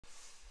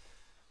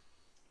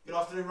Good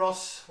afternoon,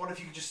 Ross. Wonder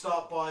if you could just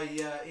start by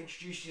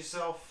introducing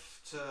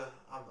yourself to,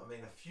 I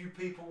mean, a few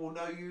people will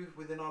know you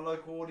within our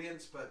local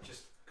audience, but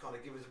just kind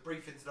of give us a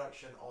brief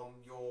introduction on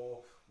your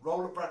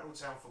role at Bracknell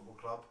Town Football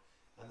Club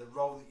and the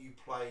role that you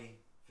play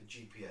for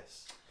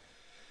GPS.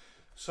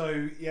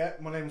 So yeah,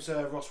 my name's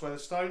Ross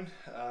Weatherstone.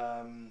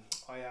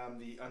 I am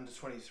the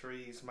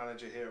under-23s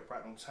manager here at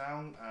Bracknell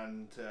Town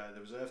and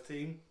the reserve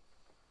team.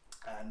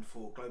 And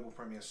for Global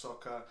Premier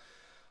Soccer,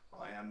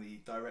 I am the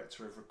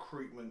Director of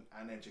Recruitment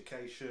and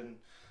Education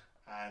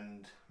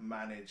and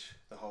manage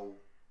the whole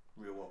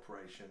real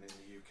operation in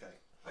the UK.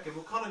 Okay,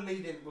 we'll kind of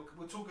lead in,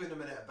 we'll talk in a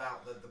minute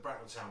about the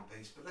Bracknell Town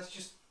piece, but let's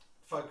just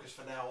focus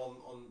for now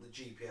on the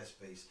GPS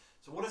piece.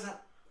 So what does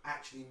that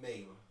actually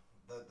mean,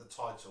 the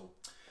title?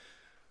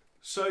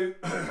 So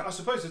I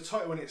suppose the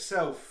title in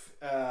itself,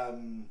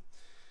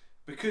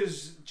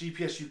 because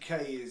GPS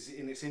UK is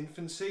in its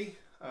infancy,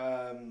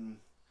 I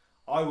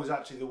was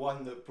actually the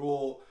one that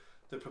brought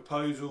the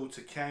proposal to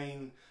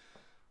Kane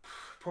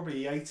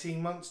probably 18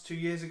 months, 2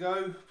 years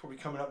ago, probably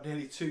coming up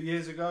nearly 2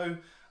 years ago.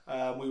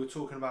 We were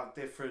talking about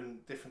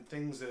different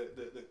things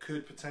that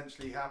could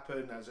potentially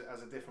happen as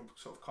a different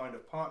sort of kind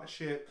of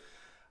partnership.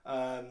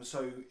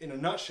 So in a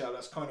nutshell,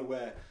 that's kind of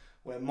where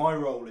my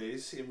role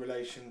is in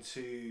relation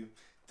to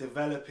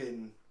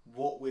developing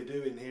what we're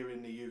doing here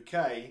in the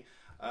UK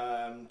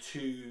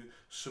to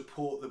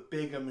support the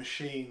bigger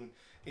machine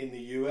in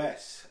the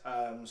US.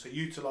 So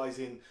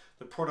utilising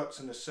the products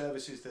and the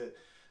services that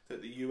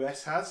the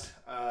US has,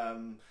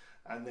 and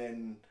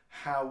then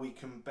how we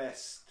can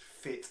best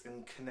fit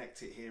and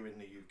connect it here in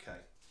the UK.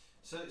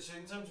 So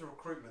in terms of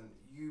recruitment,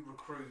 you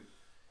recruit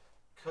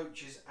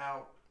coaches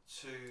out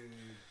to...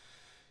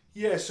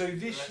 Yeah, so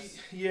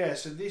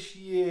this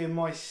year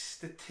my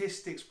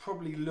statistics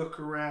probably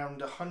look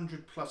around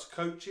 100 plus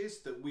coaches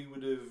that we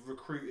would have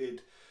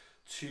recruited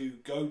to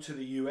go to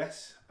the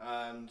US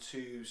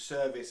to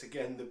service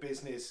again the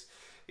business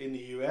in the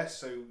US.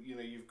 So you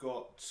know, you've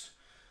got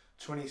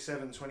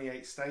 27,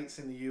 28 states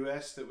in the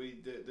US that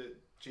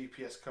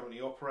GPS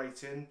currently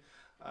operate in,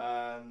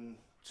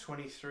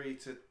 23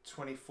 to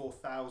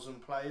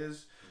 24,000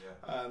 players.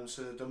 Yeah.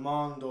 So the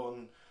demand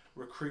on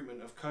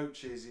recruitment of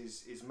coaches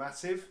is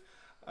massive,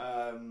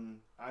 and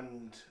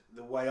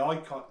the way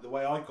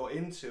I got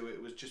into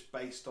it was just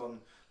based on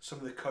some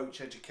of the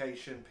coach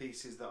education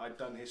pieces that I'd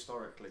done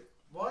historically.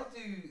 Why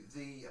do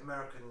the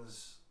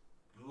Americans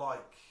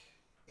like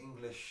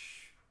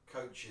English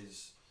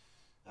coaches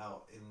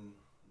out in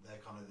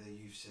their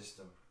youth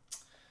system?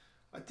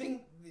 I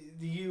think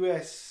the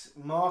US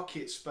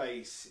market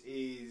space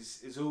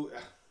is all,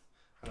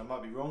 and I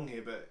might be wrong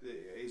here, but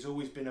it's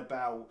always been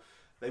about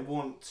they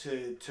want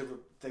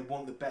they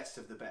want the best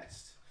of the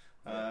best,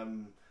 yeah.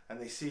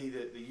 And they see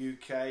that the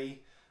UK,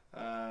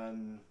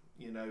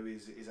 you know,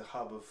 is a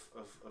hub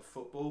of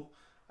football,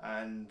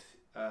 and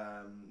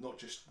not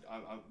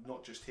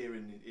just here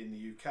in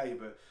the UK,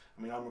 but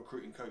I mean I'm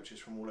recruiting coaches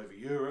from all over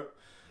Europe,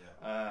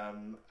 yeah.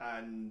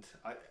 And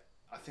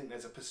I think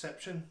there's a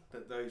perception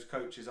that those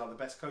coaches are the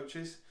best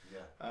coaches,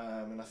 yeah.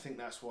 And I think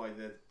that's why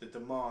the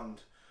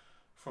demand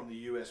from the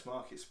US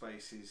market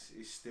space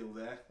is still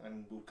there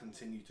and will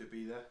continue to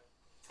be there.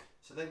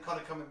 So then kind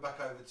of coming back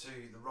over to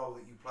the role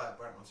that you play at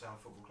Bracknell Town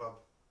Football Club,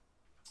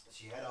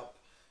 so you head up,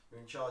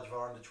 you're in charge of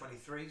our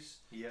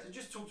under-23s. Yeah. So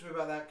just talk to me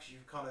about that,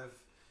 because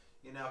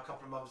you're now a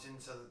couple of months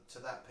into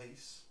that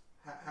piece.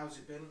 How's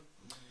it been?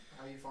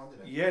 How are you finding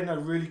it? Yeah, no,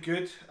 really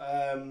good.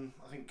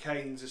 I think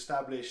Kane's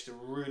established a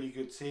really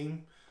good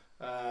team.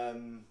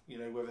 You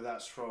know, whether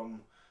that's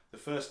from the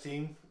first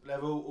team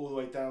level all the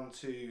way down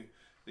to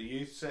the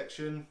youth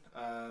section,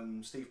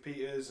 Steve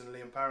Peters and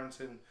Liam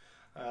Parrington,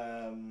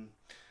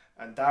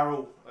 and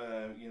Daryl,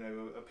 you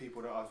know, are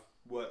people that I've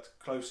worked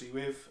closely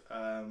with,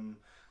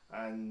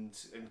 and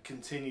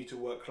continue to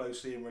work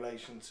closely in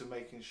relation to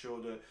making sure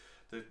that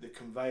the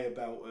conveyor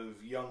belt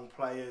of young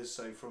players,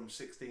 so from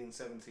 16,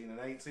 17 and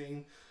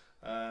 18,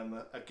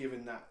 are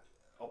given that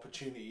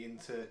opportunity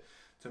into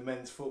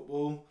men's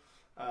football.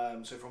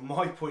 So from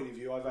my point of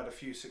view, I've had a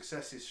few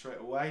successes straight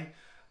away.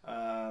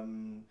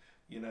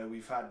 You know,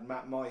 we've had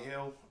Matt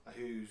Myhill,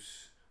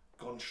 who's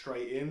gone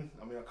straight in.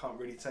 I mean, I can't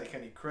really take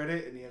any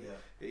credit, and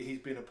he's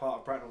been a part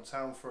of Bracknell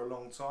Town for a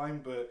long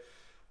time, but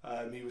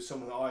he was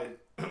someone that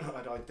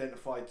I'd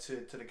identified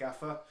to the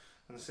gaffer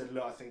and said,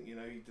 look, I think, you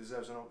know, he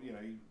deserves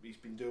he's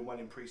been doing well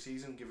in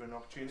pre-season, given an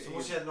opportunity. So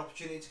what's he had an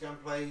opportunity to go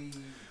and play?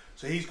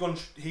 So he's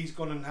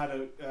gone and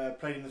had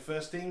played in the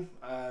first team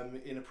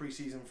in a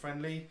pre-season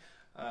friendly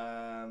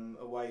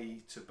away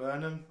to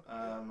Burnham.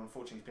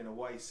 Unfortunately, he's been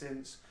away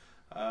since.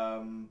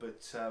 And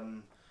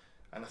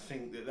I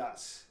think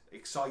that's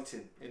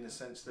exciting in the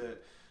sense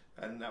that,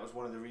 and that was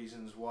one of the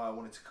reasons why I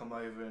wanted to come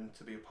over and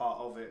to be a part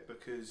of it,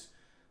 because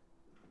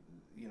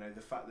you know,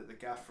 the fact that the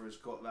gaffer has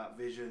got that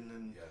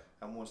vision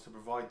and wants to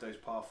provide those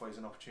pathways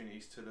and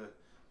opportunities to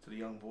the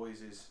young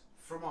boys is.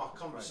 From our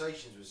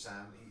conversations with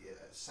Sam,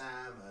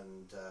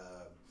 and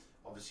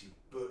obviously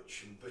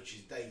Butch and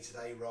Butch's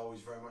day-to-day role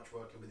is very much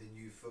working within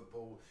youth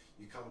football.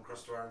 You come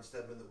across to Aaron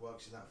Stedman that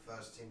works in that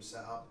first team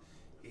setup.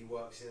 he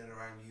works in and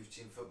around youth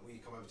team football. You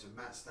come over to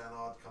Matt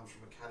Stannard, comes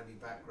from academy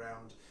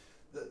background.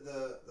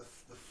 The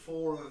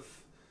four of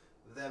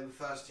them,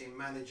 first team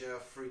manager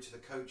through to the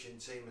coaching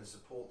team and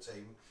support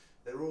team,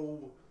 they're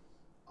all,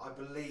 I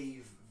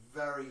believe,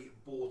 very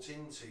bought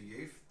into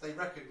youth. They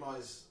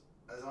recognise,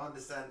 as I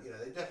understand,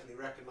 they definitely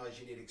recognise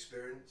you need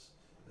experience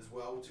as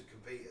well to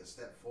compete at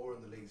step 4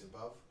 in the leagues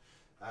above.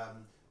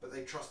 But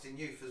they trust in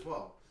youth as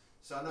well.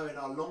 So I know in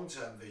our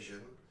long-term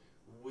vision,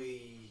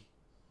 we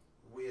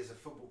as a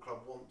football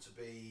club want to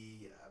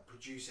be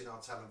producing our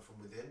talent from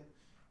within.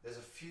 There's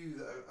a few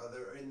that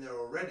are in there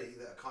already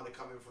that are kind of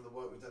coming from the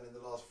work we've done in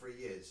the last 3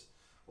 years.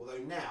 Although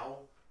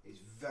now it's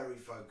very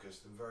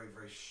focused and very,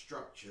 very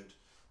structured.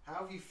 How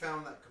have you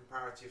found that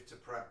comparative to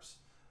perhaps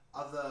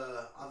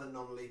other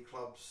non-league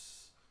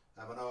clubs?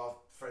 I know our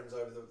friends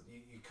over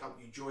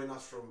you join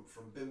us from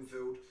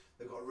Binfield.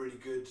 They've got a really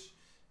good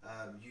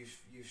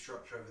youth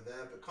structure over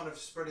there, but kind of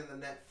spreading the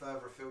net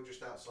further afield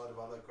just outside of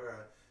our local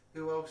area.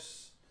 Who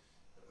else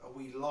are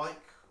we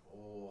like,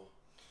 or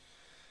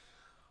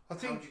how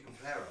would you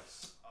compare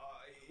us?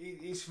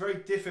 It's very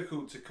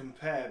difficult to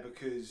compare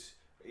because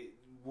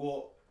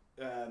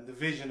the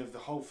vision of the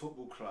whole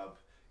football club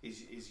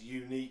is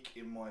unique,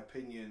 in my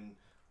opinion,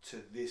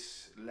 to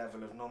this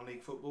level of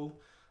non-league football.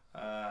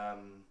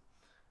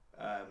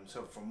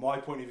 So from my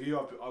point of view,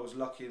 I was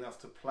lucky enough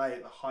to play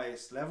at the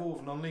highest level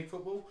of non-league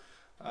football,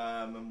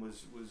 and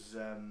was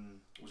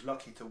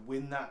lucky to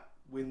win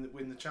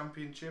the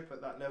championship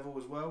at that level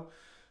as well.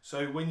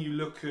 So when you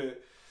look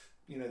at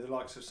the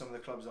likes of some of the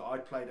clubs that I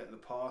played at in the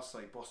past,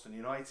 like Boston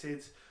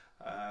Utd,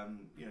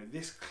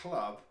 this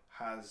club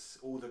has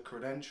all the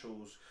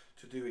credentials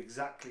to do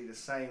exactly the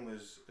same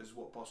as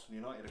what Boston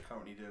Utd are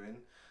currently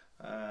doing,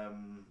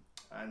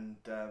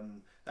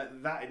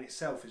 that in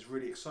itself is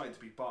really exciting to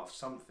be part of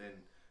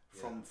something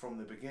from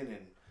the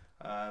beginning.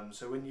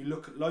 So when you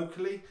look at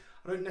locally,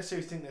 I don't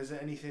necessarily think there's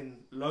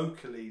anything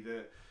locally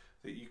that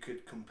you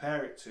could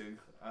compare it to,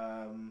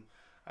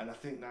 and I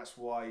think that's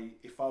why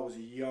if I was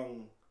a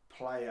young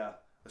player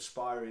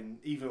aspiring,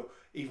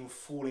 even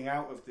falling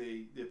out of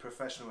the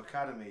professional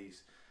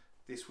academies,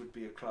 this would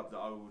be a club that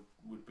I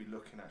would be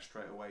looking at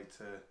straight away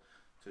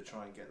to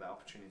try and get that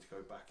opportunity to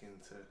go back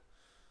into.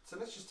 So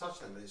let's just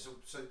touch on that a minute.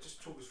 So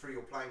just talk us through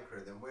your playing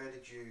career then. Where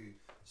did you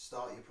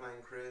start your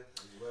playing career?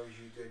 Where was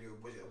you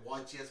doing was it a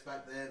YTS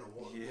back then, or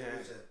what was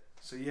it?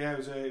 So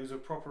it was a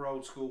proper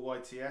old school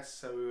YTS.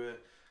 So we were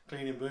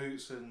cleaning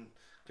boots and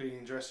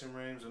cleaning dressing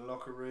rooms and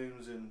locker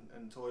rooms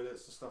and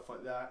toilets and stuff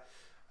like that,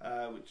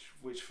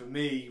 which for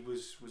me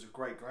was a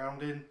great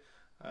grounding.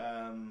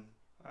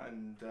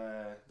 And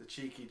the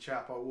cheeky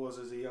chap I was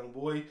as a young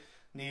boy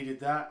needed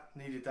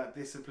that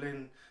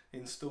discipline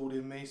installed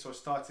in me. So I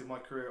started my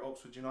career at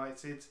Oxford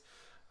Utd.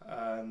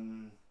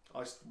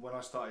 When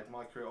I started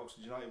my career at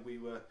Oxford Utd, we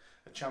were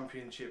a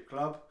championship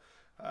club,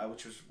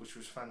 which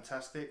was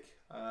fantastic.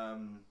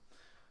 And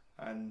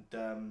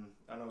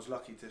I was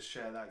lucky to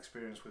share that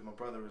experience with my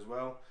brother as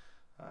well.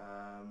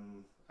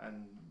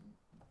 And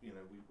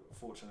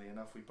fortunately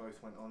enough, we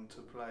both went on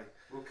to play.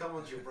 We'll come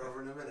on to your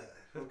brother in a minute.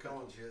 We'll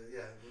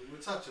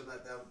we'll touch on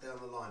that down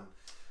the line.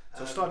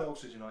 So I started at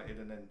Oxford Utd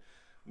and then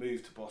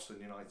moved to Boston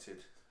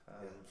Utd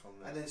from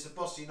there. And then so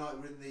Boston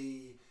Utd were in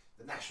the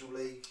National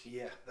League.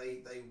 Yeah.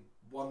 They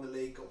won the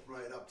league, got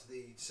promoted up to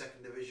the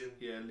 2nd division.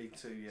 Yeah, League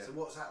 2. Yeah. So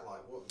what's that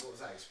like? What was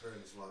that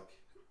experience like?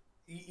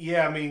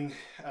 Yeah, I mean,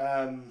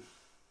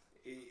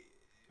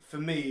 for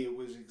me, it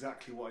was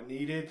exactly what I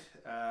needed.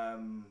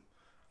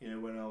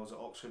 When I was at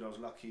Oxford, I was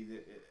lucky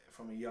that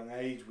from a young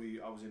age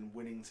I was in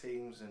winning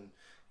teams, and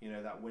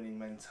that winning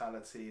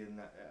mentality and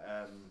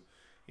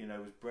that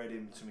was bred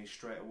into me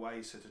straight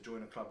away. So to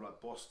join a club like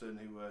Boston,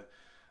 who were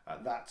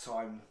at that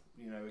time,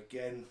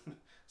 again,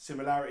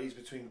 similarities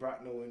between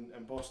Bracknell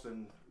and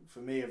Boston for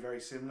me are very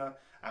similar.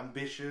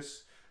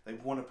 Ambitious, they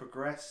want to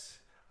progress,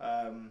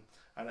 and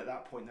at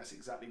that point, that's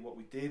exactly what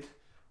we did.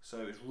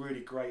 So it was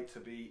really great to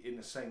be in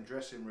the same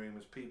dressing room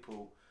as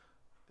people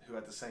who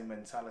had the same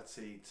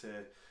mentality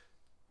to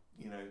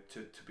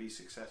be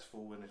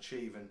successful and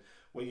achieve. And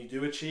when you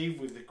do achieve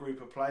with the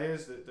group of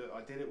players that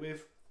I did it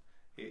with,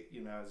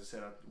 as I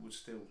said,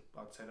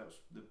 I'd say that was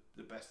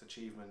the best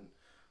achievement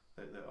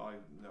that I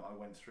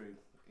went through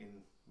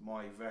in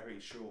my very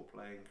short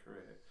playing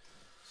career.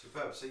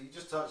 Superb. So you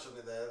just touched on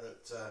it there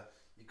that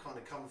you kind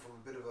of come from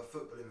a bit of a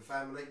footballing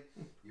family.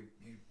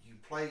 You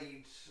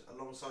played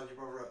alongside your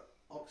brother at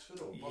Oxford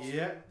or Boston?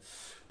 Yeah,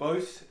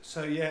 both.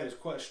 So it was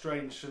quite a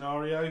strange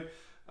scenario.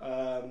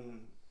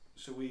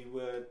 So we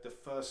were the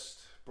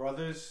first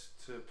brothers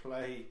to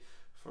play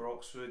for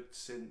Oxford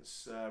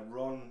since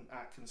Ron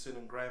Atkinson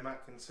and Graham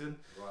Atkinson.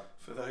 Right.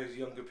 For those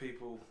younger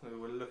people who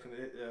were looking at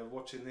it,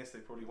 watching this, they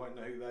probably won't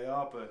know who they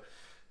are, but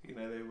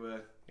they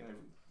were.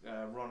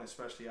 Ron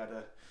especially had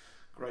a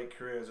great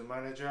career as a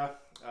manager.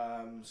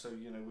 So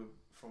we're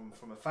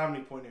from a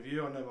family point of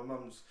view, I know my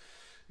mum's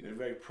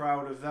very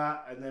proud of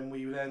that. And then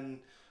we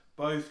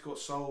both got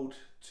sold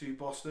to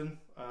Boston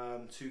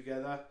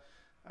together,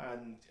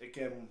 and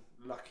again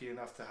lucky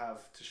enough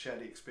to share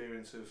the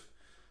experience of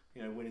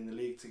winning the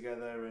league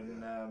together,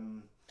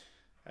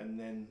 and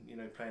then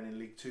playing in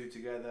League Two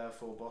together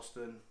for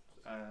Boston.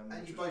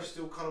 And you both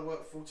still kind of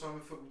work full time in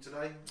football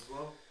today as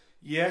well?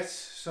 Yes,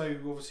 so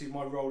obviously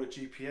my role at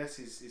GPS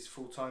is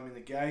full time in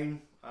the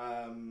game,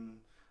 and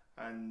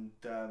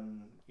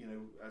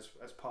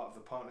as part of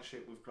the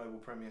partnership with Global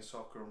Premier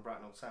Soccer and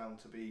Bracknell Town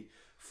to be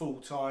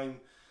full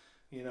time,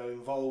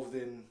 involved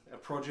in a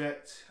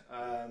project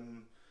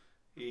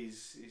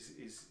is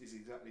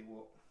exactly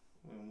what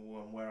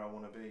and where I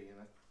want to be.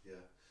 Yeah,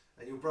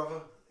 and your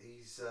brother,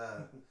 he's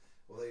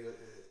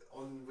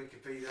on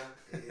Wikipedia,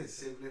 his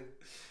sibling.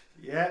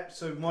 Yeah,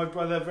 so my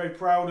brother, very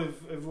proud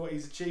of what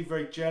he's achieved,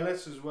 very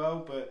jealous as well,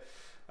 but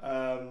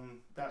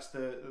that's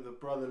the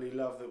brotherly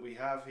love that we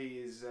have. He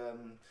is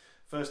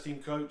first team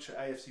coach at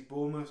AFC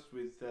Bournemouth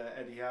with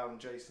Eddie Howe and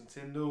Jason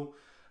Tyndall.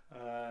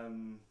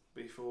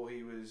 Before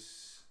he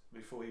was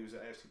at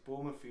AFC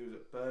Bournemouth, he was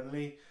at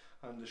Burnley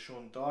under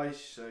Sean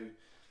Dyche, so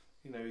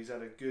he's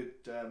had a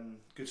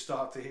good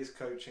start to his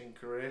coaching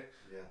career.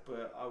 Yeah.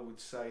 But I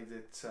would say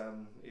that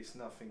it's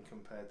nothing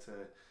compared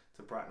to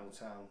Bracknell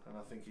Town, and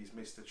I think he's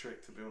missed the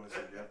trick, to be honest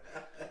with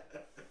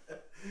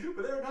you.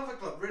 But they're another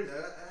club, really.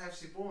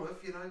 AFC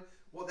Bournemouth,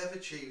 what they've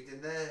achieved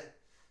in their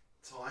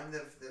time,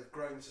 they've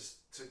grown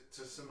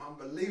to some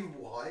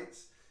unbelievable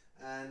heights,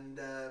 and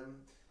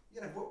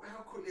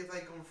how quickly have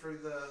they gone through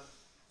the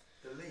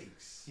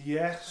leagues?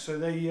 Yeah, so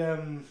they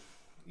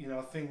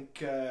I think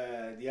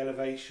the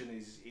elevation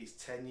is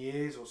 10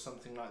 years or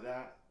something like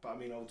that. But I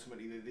mean,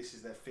 ultimately, this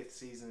is their 5th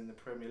season in the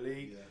Premier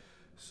League. Yeah.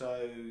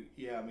 So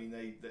yeah, I mean,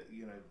 I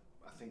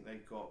think they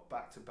got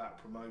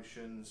back-to-back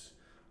promotions,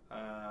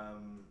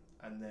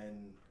 and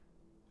then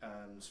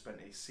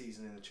spent a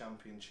season in the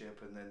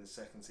Championship, and then the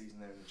second season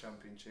there in the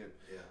Championship.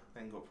 Yeah.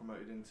 Then got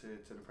promoted into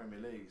the Premier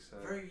League. So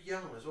very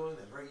young as well,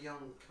 isn't it? Very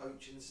young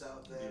coaching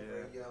setup there. Yeah.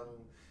 Very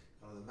young.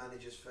 The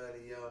manager's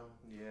fairly young.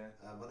 Yeah.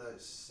 I know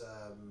it's.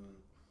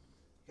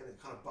 Again,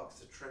 it kind of bucks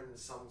the trend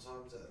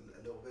sometimes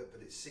a little bit,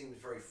 but it seems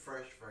very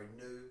fresh, very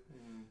new,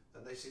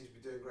 and they seem to be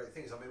doing great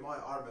things. I mean,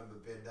 I remember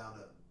being down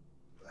at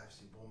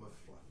FC Bournemouth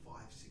like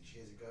 5-6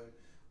 years ago. I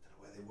don't know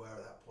where they were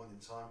at that point in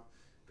time,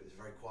 but it's a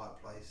very quiet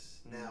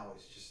place. Now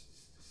it's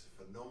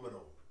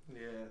phenomenal.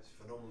 Yeah, it's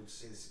phenomenal to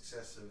see the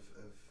success of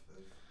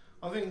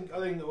I think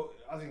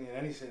in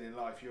anything in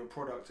life, you're a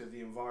product of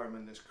the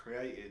environment that's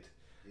created.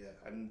 Yeah.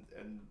 And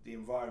the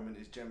environment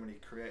is generally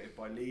created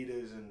by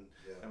leaders and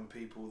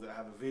people that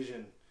have a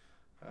vision,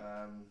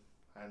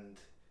 and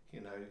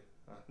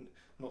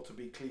not to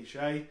be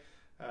cliche,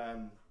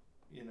 the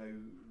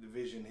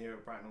vision here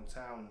at Bracknell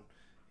Town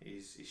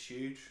is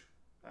huge,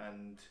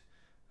 and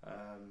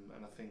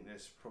I think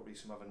there's probably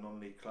some other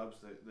non-league clubs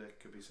that there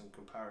could be some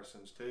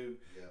comparisons to,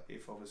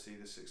 if obviously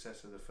the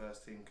success of the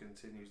first team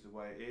continues the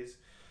way it is.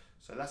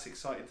 So that's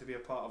exciting to be a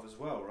part of as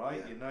well,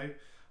 right? Yeah.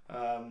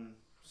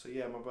 So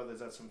yeah, my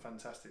brother's had some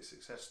fantastic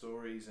success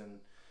stories,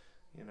 and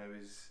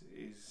is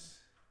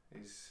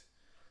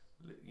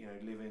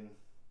living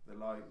the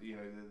life,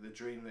 the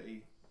dream that he.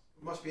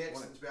 It must be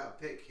excellent to be able to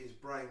pick his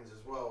brains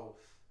as well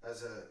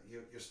as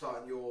you're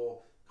starting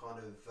your kind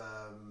of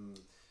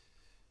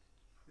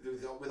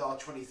with our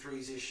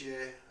 23s this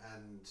year,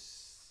 and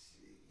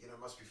it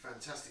must be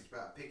fantastic to be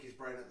able to pick his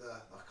brain at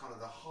the kind of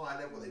the high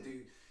level. What they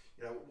do,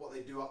 what they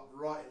do up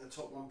right in the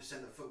top 1%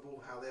 of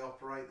football, how they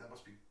operate. That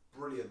must be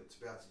brilliant to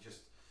be able to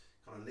just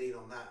kind of lean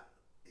on that,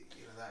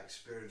 that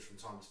experience from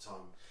time to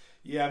time.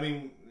 Yeah, I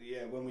mean,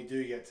 when we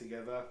do get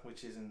together,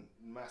 which isn't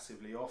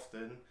massively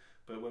often,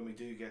 but when we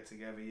do get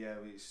together,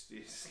 it's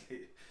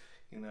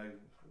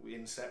we're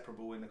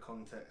inseparable in the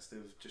context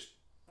of just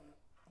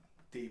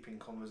deep in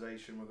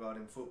conversation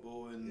regarding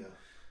football, and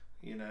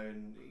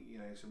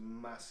it's a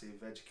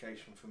massive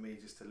education for me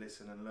just to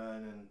listen and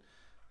learn,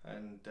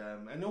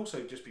 and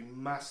also just be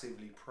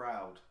massively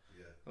proud.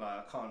 Yeah.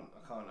 Like I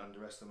can't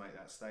underestimate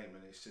that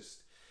statement. It's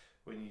just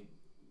when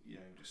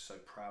just so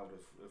proud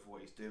of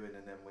what he's doing,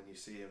 and then when you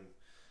see him,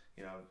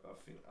 I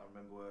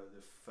remember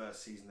the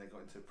first season they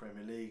got into the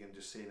Premier League and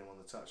just seeing him on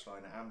the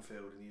touchline at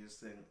Anfield, and you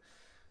just think,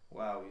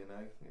 wow,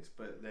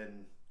 but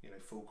then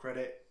full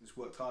credit, he's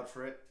worked hard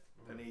for it,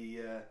 and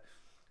you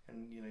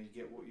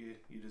get what you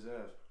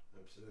deserve.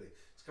 Absolutely.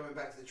 It's coming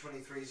back to the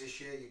 23s this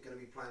year. You're going to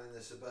be playing in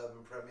the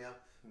Suburban Premier.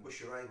 What's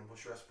your aim?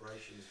 What's your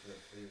aspirations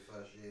for your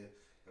first year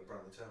at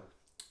Bracknell Town?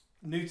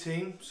 New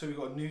team. So we've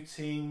got a new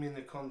team in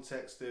the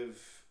context of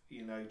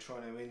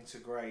trying to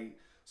integrate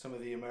some of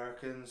the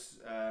Americans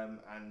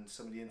and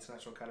some of the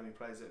international academy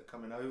players that are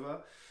coming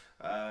over.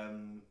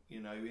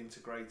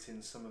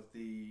 Integrating some of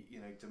the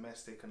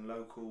domestic and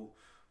local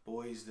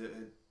boys that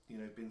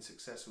had been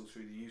successful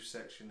through the youth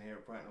section here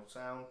at Bracknell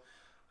Town.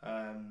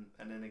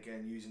 And then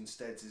again using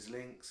Steads'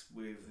 links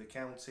with the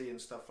county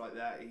and stuff like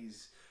that,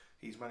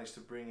 he's managed to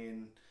bring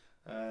in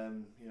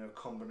a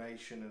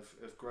combination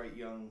of great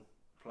young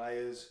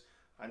players,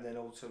 and then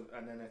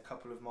a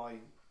couple of my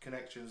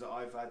connections that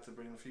I've had to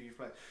bring a few youth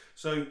players.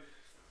 So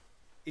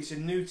it's a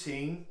new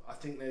team. I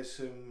think there's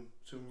some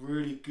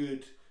really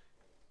good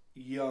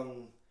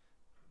young,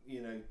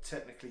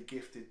 technically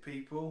gifted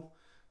people.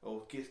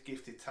 or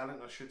gifted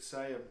talent, I should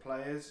say, and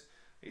players.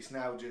 It's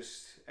now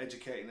just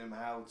educating them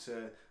how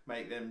to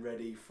make them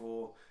ready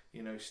for,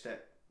 you know,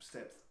 step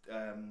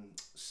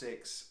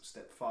 6,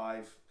 step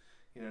 5,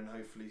 you know, and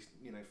hopefully,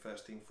 you know,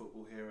 first team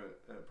football here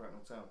at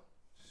Bracknell Town.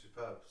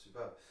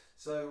 Superb.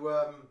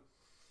 So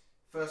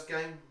first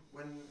game,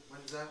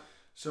 when's that?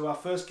 So our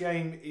first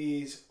game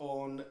is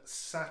on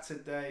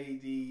Saturday,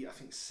 the I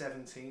think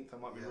 17th. I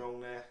might be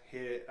wrong there.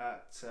 Here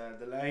at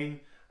the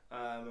Lane,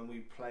 and we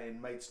play in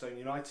Maidstone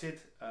United.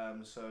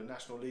 So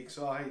National League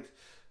side.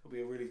 It'll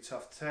be a really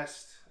tough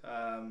test.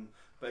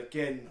 But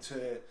again,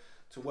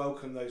 to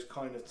welcome those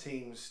kind of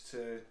teams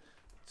to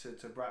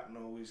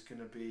Bracknell is going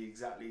to be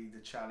exactly the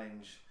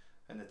challenge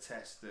and the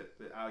test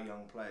that our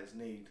young players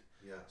need.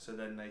 Yeah. So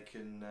then they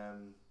can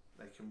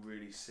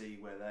really see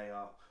where they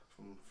are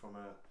from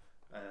a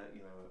you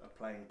know, a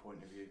playing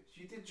point of view.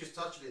 You did just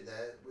touch on it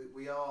there.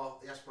 We are,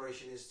 the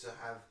aspiration is to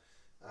have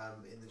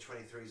in the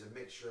 23s a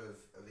mixture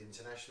of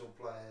international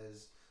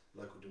players,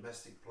 local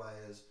domestic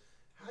players.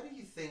 How do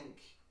you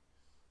think,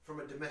 from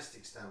a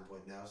domestic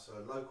standpoint now, so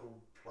a local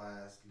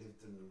player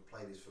lived and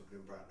played his football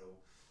in Bracknell,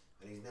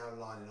 and he's now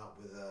lining up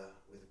with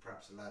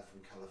perhaps a lad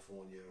from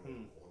California or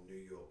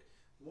New York.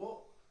 What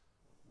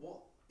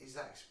is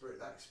that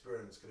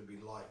experience going to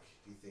be like,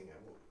 do you think,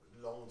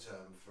 long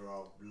term for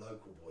our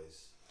local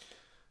boys?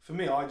 For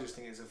me, I just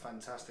think it's a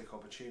fantastic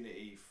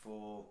opportunity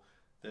for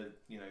the,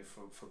 you know,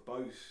 for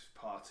both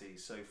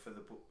parties. So for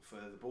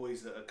the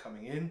boys that are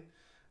coming in,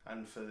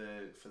 and for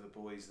the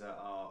boys that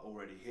are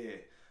already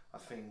here. I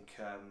think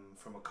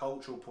from a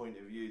cultural point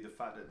of view, the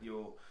fact that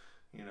you're,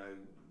 you know,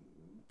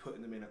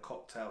 putting them in a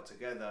cocktail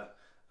together,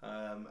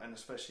 and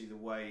especially the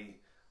way,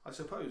 I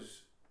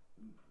suppose,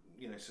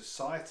 you know,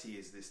 society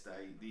is this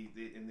day,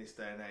 in this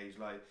day and age,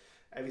 like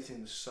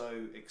everything's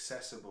so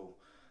accessible,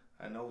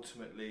 and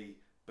ultimately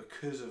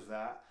because of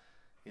that,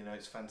 you know,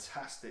 it's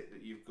fantastic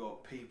that you've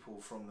got people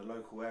from the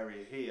local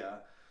area here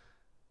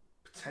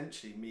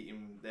potentially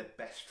meeting their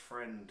best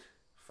friend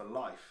for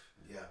life.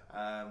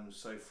 Yeah.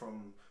 So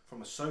from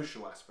a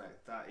social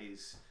aspect, that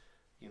is,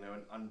 you know,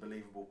 an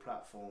unbelievable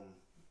platform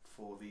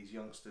for these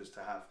youngsters to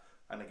have,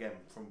 and again,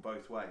 from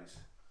both ways.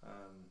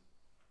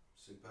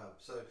 Superb.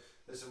 So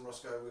listen,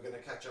 Roscoe, we're going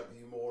to catch up with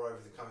you more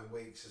over the coming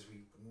weeks as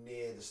we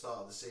near the start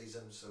of the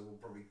season, so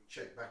we'll probably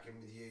check back in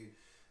with you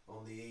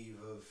on the eve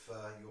of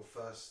your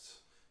first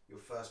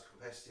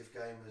competitive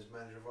game as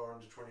manager of our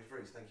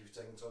under-23s. Thank you for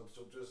taking time to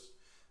talk to us,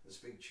 and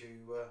speak to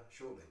you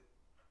shortly.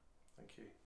 Thank you.